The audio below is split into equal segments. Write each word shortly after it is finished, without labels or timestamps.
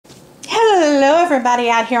everybody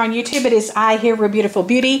out here on YouTube. It is I here, Real Beautiful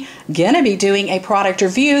Beauty, gonna be doing a product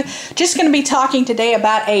review. Just gonna be talking today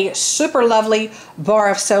about a super lovely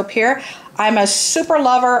bar of soap here. I'm a super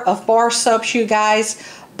lover of bar soaps, you guys,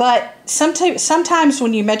 but sometimes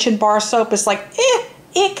when you mention bar soap, it's like,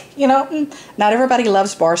 ick, you know, not everybody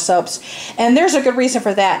loves bar soaps, and there's a good reason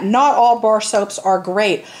for that. Not all bar soaps are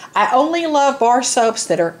great. I only love bar soaps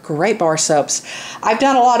that are great bar soaps. I've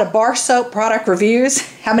done a lot of bar soap product reviews.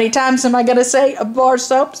 How many times am I going to say bar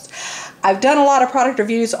soaps? I've done a lot of product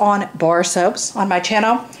reviews on bar soaps on my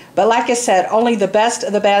channel, but like I said, only the best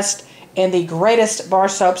of the best and the greatest bar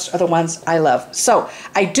soaps are the ones I love. So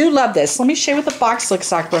I do love this. Let me show you what the box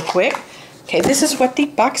looks like real quick. Okay, this is what the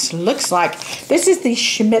box looks like. This is the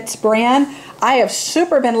Schmidt brand. I have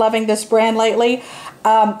super been loving this brand lately.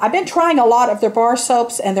 I've been trying a lot of their bar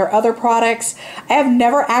soaps and their other products. I have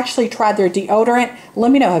never actually tried their deodorant.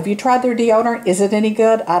 Let me know, have you tried their deodorant? Is it any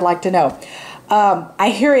good? I'd like to know. I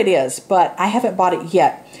hear it is, but I haven't bought it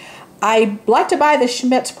yet. I like to buy the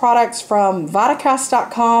Schmidt's products from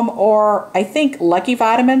Vitamins.com, or I think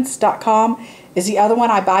LuckyVitamins.com is the other one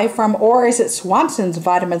I buy from, or is it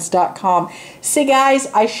SwansonsVitamins.com? See guys,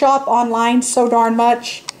 I shop online so darn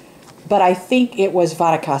much, but I think it was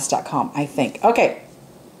Vitamins.com, I think. Okay,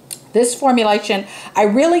 this formulation, I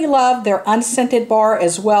really love their unscented bar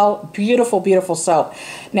as well. Beautiful, beautiful soap.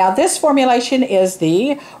 Now this formulation is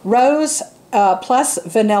the Rose Plus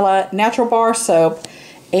Vanilla Natural Bar Soap,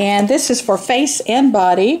 and this is for face and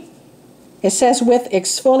body. It says with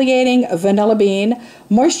exfoliating vanilla bean,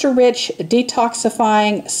 moisture-rich,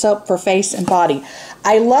 detoxifying soap for face and body.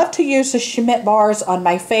 I love to use the Schmidt bars on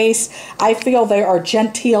my face. I feel they are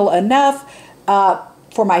genteel enough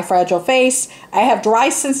for my fragile face. I have dry,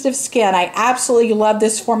 sensitive skin. I absolutely love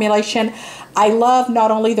this formulation. I love not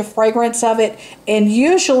only the fragrance of it, and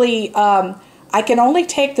usually I can only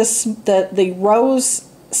take the rose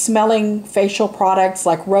smelling facial products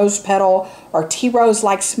like rose petal or tea rose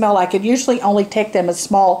like smell. I could usually only take them in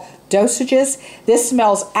small dosages. This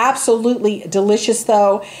smells absolutely delicious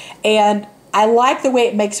though, and I like the way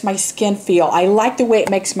it makes my skin feel. I like the way it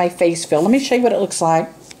makes my face feel. Let me show you what it looks like.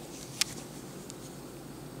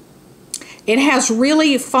 It has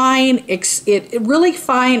really fine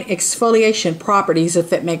exfoliation properties,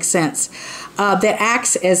 if it makes sense, that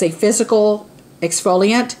acts as a physical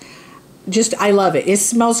exfoliant. Just, I love it. It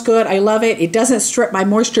smells good. I love it. It doesn't strip my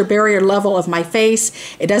moisture barrier level of my face.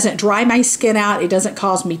 It doesn't dry my skin out. It doesn't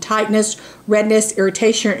cause me tightness, redness,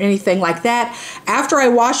 irritation, or anything like that. After I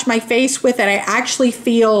wash my face with it, I actually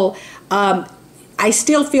feel, I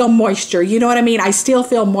still feel moisture. You know what I mean? I still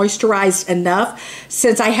feel moisturized enough.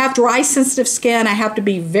 Since I have dry, sensitive skin, I have to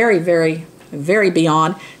be very, very, very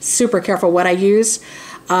beyond super careful what I use.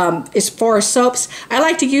 As far as soaps, I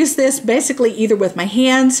like to use this basically either with my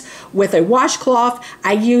hands, with a washcloth.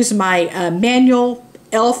 I use my manual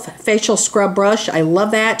e.l.f. facial scrub brush. I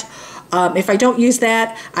love that. If I don't use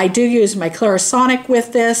that, I do use my Clarisonic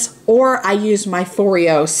with this, or I use my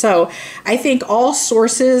Foreo. So I think all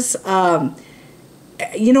sources,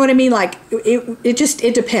 you know what I mean? Like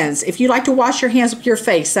it depends. If you like to wash your hands with your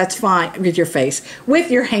face, that's fine. With your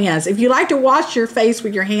hands. If you like to wash your face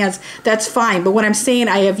with your hands, that's fine. But what I'm saying,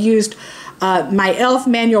 I have used my e.l.f.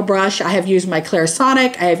 manual brush. I have used my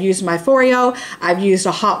Clarisonic. I have used my Foreo. I've used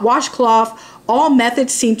a hot washcloth. All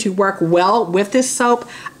methods seem to work well with this soap.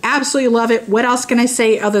 Absolutely love it. What else can I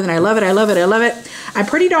say other than I love it, I love it, I love it? I'm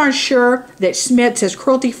pretty darn sure that Schmidt is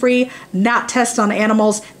cruelty-free, not tested on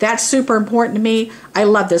animals. That's super important to me. I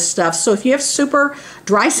love this stuff. So if you have super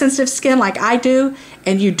dry, sensitive skin like I do,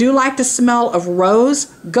 and you do like the smell of rose,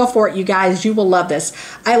 go for it, you guys. You will love this.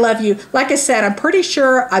 I love you. Like I said, I'm pretty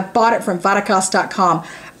sure I bought it from Vitamins.com.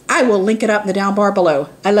 I will link it up in the down bar below.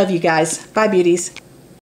 I love you guys. Bye, beauties.